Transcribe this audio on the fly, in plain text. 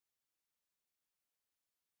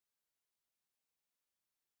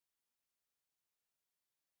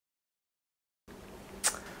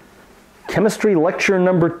Chemistry lecture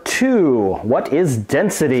number 2. What is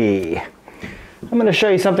density? I'm going to show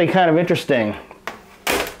you something kind of interesting.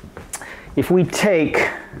 If we take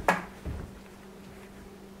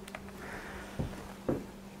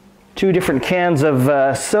two different cans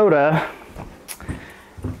of soda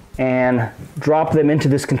and drop them into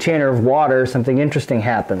this container of water, something interesting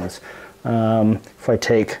happens. If I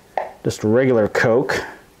take just regular Coke,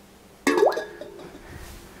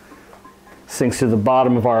 sinks to the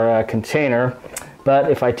bottom of our container,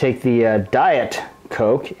 but if I take the Diet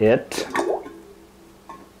Coke, it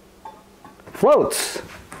floats.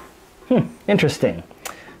 Interesting.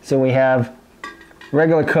 So we have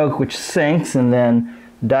regular Coke which sinks, and then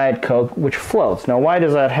Diet Coke which floats. Now why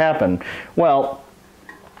does that happen? Well,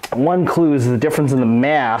 one clue is the difference in the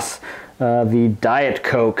mass. The Diet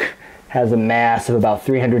Coke has a mass of about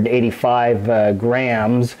 385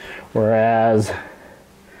 grams, whereas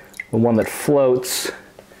the one that floats,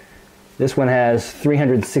 this one has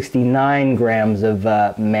 369 grams of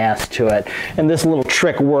mass to it. And this little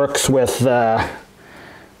trick works with, I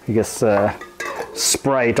guess,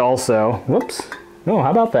 Sprite also. Whoops. Oh,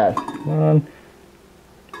 how about that?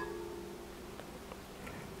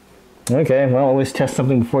 Okay, well, always test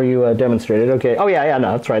something before you demonstrate it. Okay. Oh, yeah,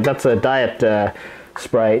 no, that's right. That's a Diet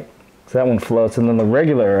Sprite. So that one floats, and then the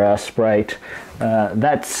regular Sprite,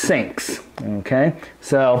 that sinks. Okay,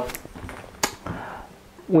 so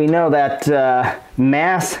we know that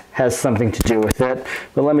mass has something to do with it,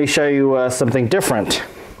 but let me show you something different.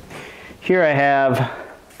 Here I have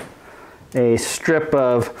a strip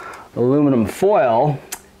of aluminum foil,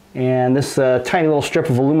 and this tiny little strip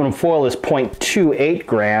of aluminum foil is 0.28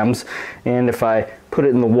 grams, and if I put it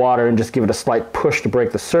in the water and just give it a slight push to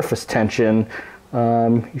break the surface tension,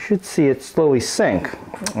 you should see it slowly sink.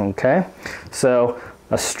 Okay, so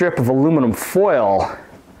a strip of aluminum foil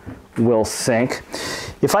will sink.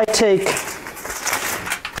 If I take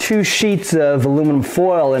two sheets of aluminum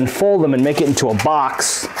foil and fold them and make it into a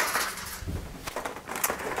box,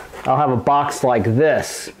 I'll have a box like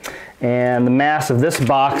this. And the mass of this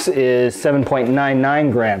box is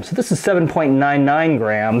 7.99 grams. So this is 7.99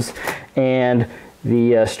 grams, and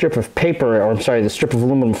the strip of paper, or I'm sorry, the strip of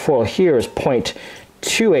aluminum foil here is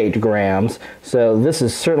 0.28 grams. So this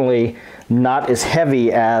is certainly not as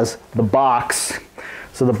heavy as the box.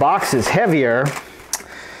 So the box is heavier,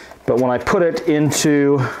 but when I put it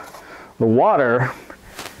into the water,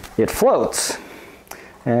 it floats.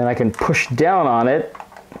 And I can push down on it,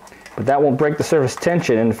 but that won't break the surface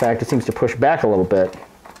tension. In fact, it seems to push back a little bit.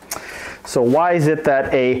 So why is it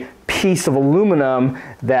that a piece of aluminum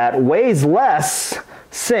that weighs less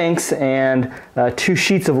sinks, and two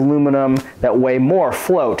sheets of aluminum that weigh more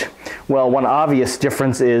float? Well, one obvious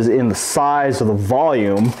difference is in the size of the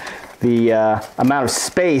volume. The amount of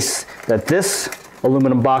space that this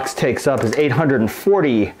aluminum box takes up is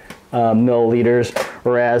 840 milliliters,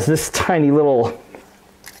 whereas this tiny little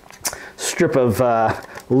strip of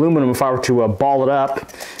aluminum, if I were to ball it up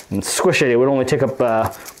and squish it, it would only take up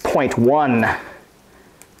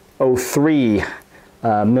 0.103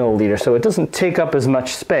 milliliters, so it doesn't take up as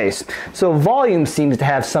much space. So volume seems to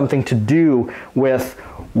have something to do with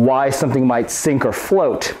why something might sink or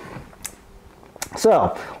float.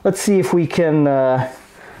 So let's see if we can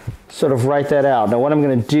sort of write that out. Now what I'm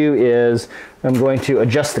going to do is I'm going to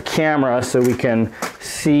adjust the camera so we can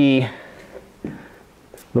see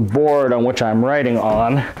the board on which I'm writing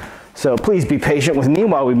on. So please be patient with me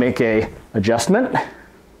while we make a adjustment.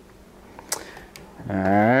 All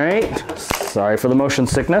right, sorry for the motion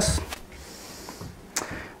sickness.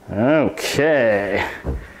 Okay,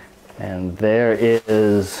 and there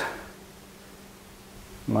is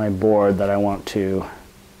my board that I want to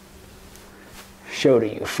show to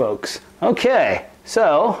you folks. Okay,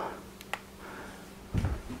 so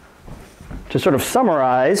to sort of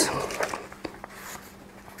summarize,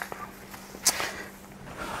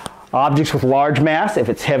 objects with large mass, if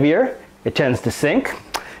it's heavier, it tends to sink.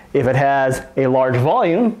 If it has a large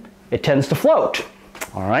volume, it tends to float.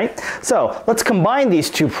 All right, so let's combine these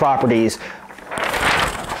two properties.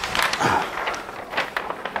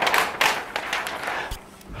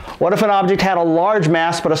 What if an object had a large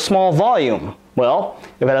mass but a small volume? Well,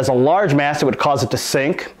 if it has a large mass, it would cause it to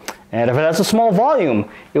sink. And if it has a small volume,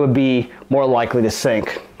 it would be more likely to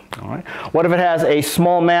sink. All right. What if it has a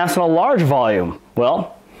small mass and a large volume?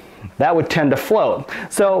 Well, that would tend to float.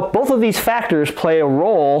 So both of these factors play a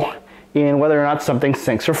role in whether or not something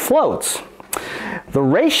sinks or floats. The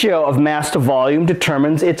ratio of mass to volume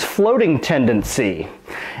determines its floating tendency.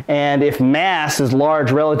 And if mass is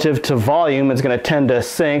large relative to volume, it's going to tend to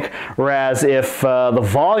sink, whereas if the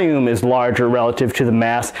volume is larger relative to the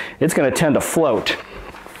mass, it's going to tend to float.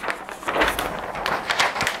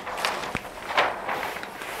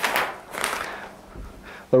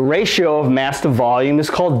 the ratio of mass to volume is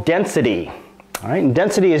called density. All right, and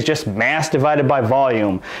density is just mass divided by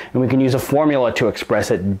volume, and we can use a formula to express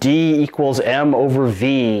it. D equals m over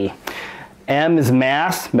v. M is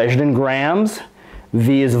mass, measured in grams.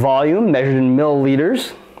 V is volume, measured in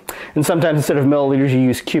milliliters. And sometimes instead of milliliters, you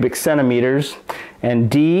use cubic centimeters.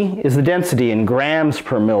 And D is the density in grams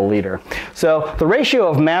per milliliter. So the ratio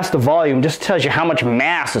of mass to volume just tells you how much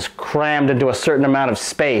mass is crammed into a certain amount of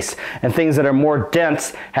space. And things that are more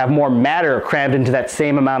dense have more matter crammed into that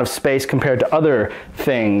same amount of space compared to other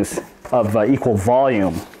things of equal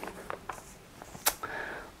volume.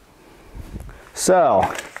 So,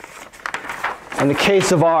 in the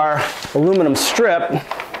case of our aluminum strip,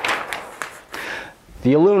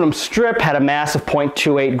 the aluminum strip had a mass of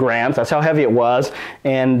 0.28 grams. That's how heavy it was.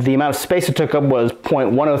 And the amount of space it took up was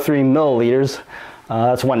 0.103 milliliters.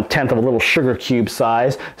 That's 1/10 of a little sugar cube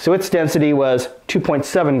size. So its density was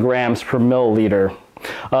 2.7 grams per milliliter.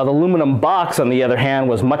 The aluminum box, on the other hand,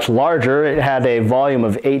 was much larger. It had a volume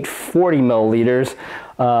of 840 milliliters.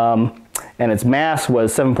 And its mass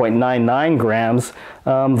was 7.99 grams.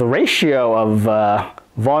 The ratio of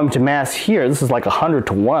volume to mass here, this is like 100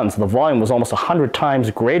 to 1, so the volume was almost 100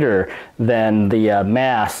 times greater than the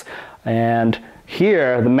mass. And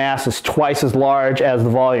here, the mass is twice as large as the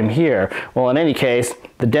volume here. Well, in any case,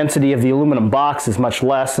 the density of the aluminum box is much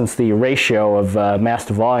less since the ratio of mass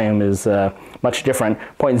to volume is much different,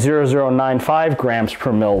 0.0095 grams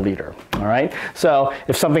per milliliter. All right, so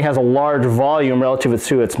if something has a large volume relative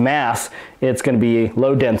to its mass, it's going to be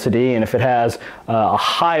low density, and if it has a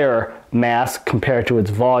higher mass compared to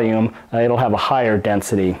its volume, it'll have a higher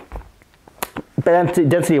density. The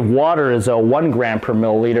density of water is 1 gram per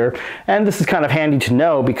milliliter, and this is kind of handy to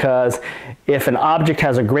know because if an object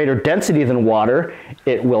has a greater density than water,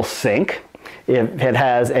 it will sink. If it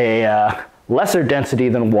has a lesser density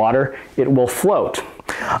than water, it will float.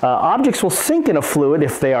 Objects will sink in a fluid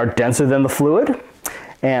if they are denser than the fluid,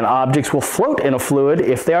 and objects will float in a fluid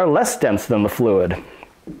if they are less dense than the fluid.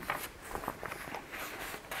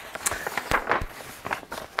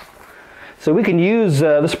 So we can use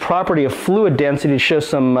this property of fluid density to show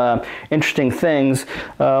some interesting things.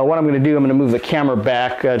 What I'm going to do, I'm going to move the camera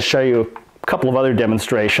back to show you a couple of other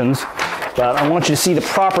demonstrations. But I want you to see the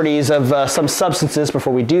properties of some substances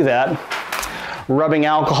before we do that. Rubbing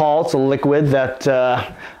alcohol, it's a liquid that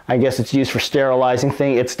I guess it's used for sterilizing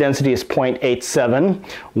things. Its density is 0.87.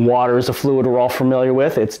 Water is a fluid we're all familiar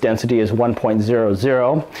with. Its density is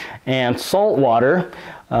 1.00. And salt water,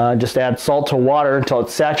 just add salt to water until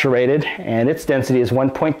it's saturated, and its density is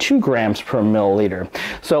 1.2 grams per milliliter.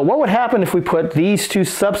 So what would happen if we put these two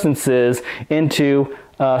substances into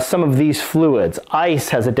some of these fluids? Ice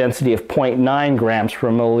has a density of 0.9 grams per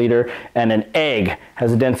milliliter, and an egg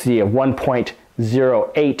has a density of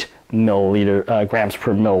 1.08 grams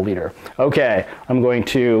per milliliter. Okay, I'm going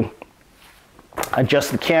to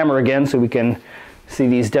adjust the camera again so we can see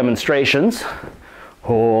these demonstrations.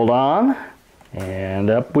 Hold on, and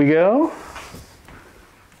up we go.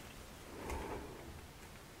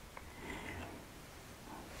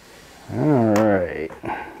 All right.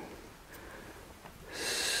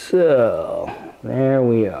 So, there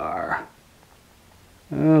we are.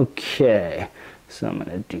 Okay, so I'm going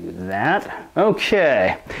to do that.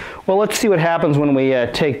 Okay, well, let's see what happens when we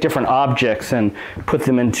take different objects and put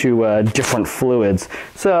them into different fluids.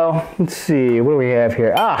 So, let's see, what do we have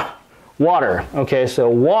here? Water. Okay, so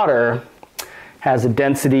water has a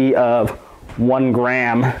density of 1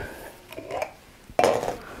 gram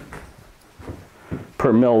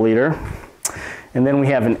per milliliter. And then we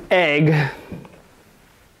have an egg.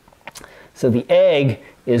 So the egg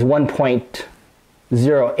is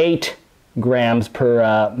 1.08 grams per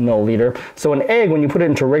milliliter. So an egg, when you put it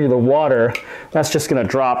into regular water, that's just going to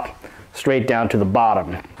drop straight down to the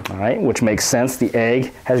bottom, all right, which makes sense. The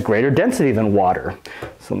egg has greater density than water.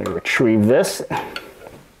 So let me retrieve this.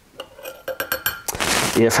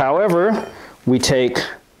 If, however, we take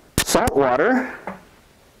salt water,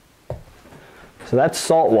 so that's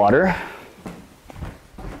salt water.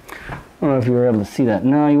 I don't know if you were able to see that.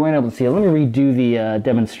 No, you weren't able to see it. Let me redo the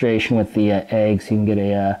demonstration with the egg so you can get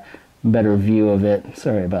a better view of it.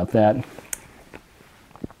 Sorry about that.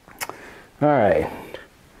 All right.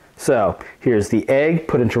 So here's the egg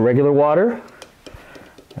put into regular water,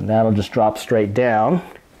 and that'll just drop straight down.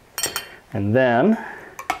 And then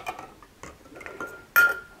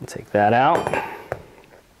I'll take that out.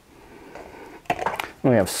 And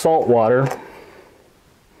we have salt water.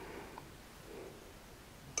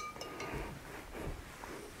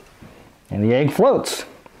 And the egg floats.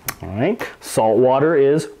 All right. Salt water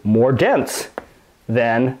is more dense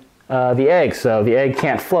than the egg. So the egg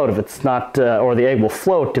can't float if it's not, or the egg will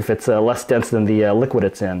float if it's less dense than the liquid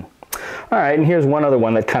it's in. All right, and here's one other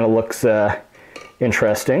one that kind of looks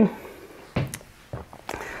interesting.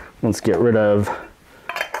 Let's get rid of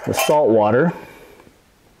the salt water.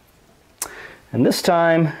 And this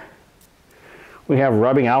time we have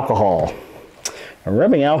rubbing alcohol. Now,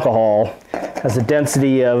 rubbing alcohol has a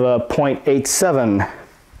density of 0.87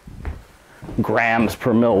 grams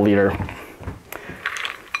per milliliter.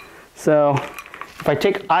 So if I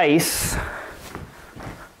take ice,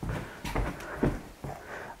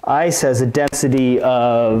 ice has a density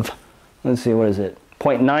of, let's see, what is it?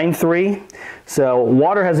 0.93. So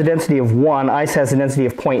water has a density of 1, ice has a density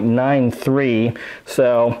of 0.93.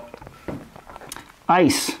 So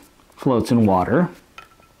ice floats in water.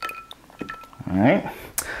 All right.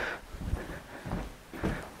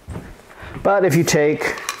 But if you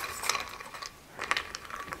take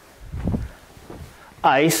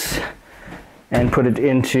ice and put it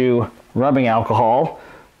into rubbing alcohol,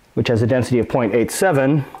 which has a density of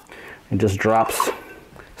 0.87, it just drops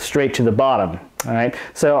straight to the bottom. All right,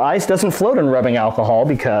 so ice doesn't float in rubbing alcohol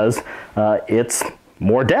because it's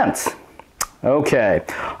more dense. Okay,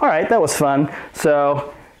 all right, that was fun.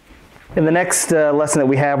 So in the next lesson that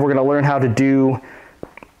we have, we're going to learn how to do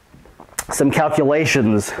some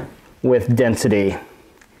calculations with density.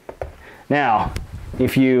 Now,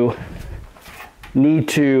 if you need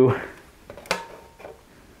to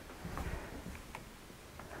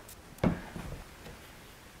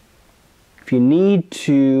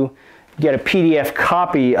get a PDF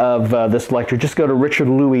copy of this lecture, just go to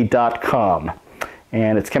richardlouis.com,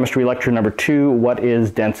 and it's chemistry lecture number 2, What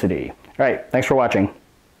is Density? All right, thanks for watching.